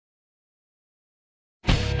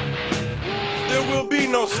be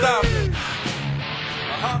no stopping.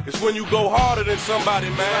 It's when you go harder than somebody,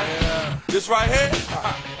 man. This right here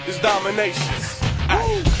is domination.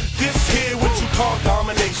 This here what you call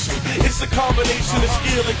domination. It's a combination of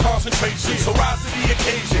skill and concentration. So rise to the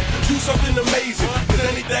occasion, do something amazing. Cause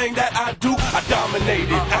anything that I do, I dominate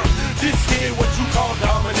it. This here what you call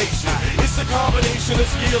domination. It's a combination of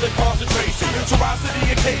skill and concentration. So rise to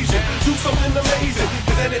the occasion, do something amazing.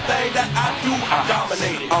 Cause anything that I do, I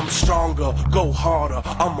dominate it. I'm stronger, go harder.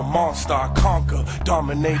 I'm a monster, I conquer.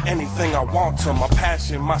 Dominate anything I want to. My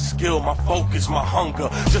passion, my skill, my focus, my hunger.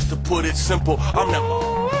 Just to put it simple, I'm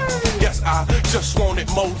never... Yes, I just want it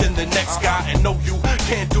more than the next guy. And no, you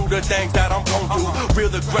can't do the things that I'm gon' do. Real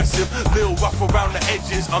aggressive, little rough around the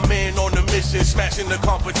edges. A man on the mission, smashing the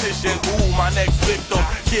competition. Ooh, my next victim,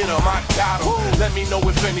 get him, I got him. Let me know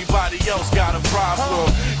if anybody else got a problem.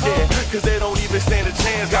 Yeah, cause they don't even stand a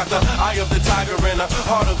chance. Got the eye of the tiger and the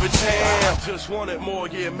heart of a champ. Just want it more,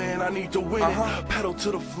 yeah, man, I need to win it. Pedal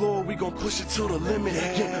to the floor, we gon' push it to the limit.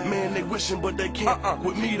 Yeah, man, they wishing, but they can't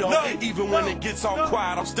with me though. Even when it gets all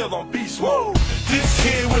quiet, I'm still on beast mode. This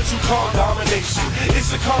here what you call domination.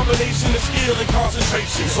 It's a combination of skill and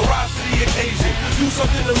concentration. So rise to the occasion, do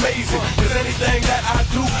something amazing. Cause anything that I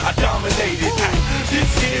do, I dominate it. This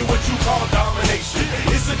here what you call domination.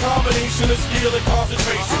 It's a combination of skill and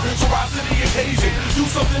concentration. So rise to the occasion, do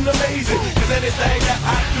something amazing. Cause anything that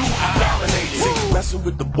I do, I dominate it. See, messing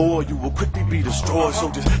with the boy, you will quickly be destroyed. So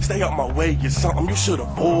just stay out my way, it's something you should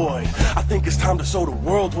avoid. I think it's time to show the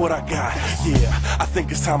world what I got. Yeah, I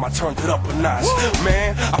think it's time I turned it up a notch.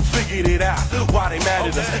 Man, I figured it out, why they mad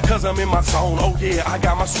at us. Cause I'm in my zone, oh yeah, I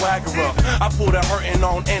got my swagger up. I put a hurting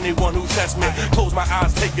on anyone who tests me. Close my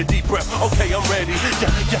eyes, take a deep breath. Okay, I'm ready,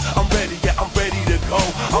 yeah, I'm ready, yeah, I'm ready to go.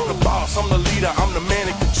 I'm the boss, I'm the leader, I'm the man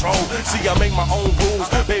in control. See, I make my own rules,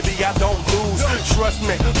 baby, I don't lose. Trust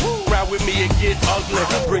me, ride with me and get ugly.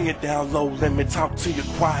 Bring it down low, let me talk to you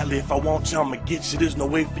quietly. If I want you, I'ma get you, there's no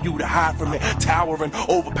way for you to hide from me. Towering,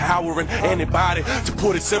 overpowering anybody. To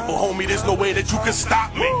put it simple, homie, there's no way that you can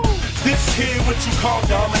stop me. This here what you call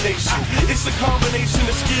domination. It's a combination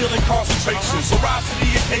of skill and concentration. So rise to the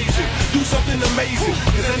occasion, do something amazing.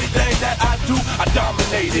 Cause anything that I do, I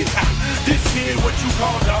dominate it. This here what you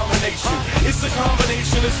call domination. It's a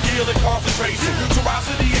combination of skill and concentration. So rise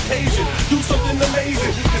to the occasion, do something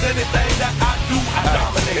amazing. Cause anything that I do, I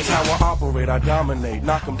dominate. It's how I operate, I dominate.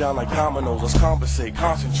 Knock them down like dominoes, let's conversate,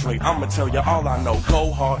 concentrate. I'ma tell you all I know. Go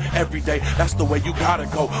hard every day, that's the way you gotta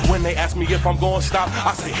go. When they ask me if I'm gonna stop,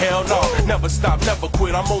 I say hell no. Never stop, never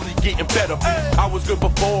quit, I'm only getting better. I was good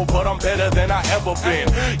before, but I'm better than I ever been.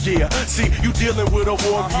 Yeah, see, you dealing with a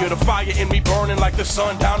warrior. The fire in me burning like the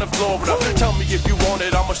sun down in Florida. Tell me if you want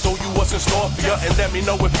it, I'ma show you what's in store for you. And let me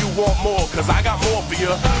know if you want more, cause I got more for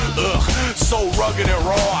you. Ugh, so rugged and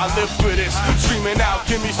raw, I live for this. Screaming out,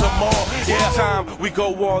 give me some more. Yeah, time we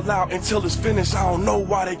go all out until it's finished. I don't know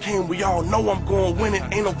why they came, we all know I'm gonna win it.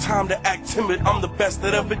 Ain't no time to act timid, I'm the best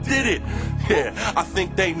that ever did it. Yeah, I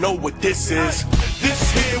think they know what this is. This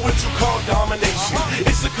here what you call domination.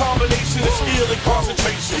 It's a combination of skill and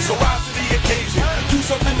concentration. So rise to the occasion, do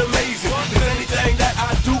something amazing. Cause anything that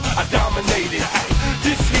I do, I dominate it.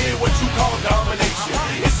 This here what you call domination.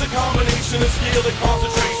 It's a combination of skill and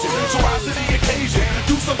concentration. So rise to the occasion,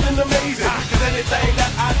 do something amazing. Cause anything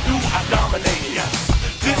that I do, I dominate it.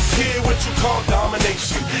 This here what you call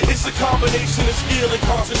domination. It's a combination of skill and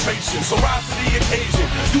concentration. So rise to the occasion,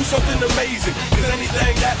 do something amazing. Cause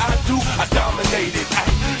anything that I do, I dominate.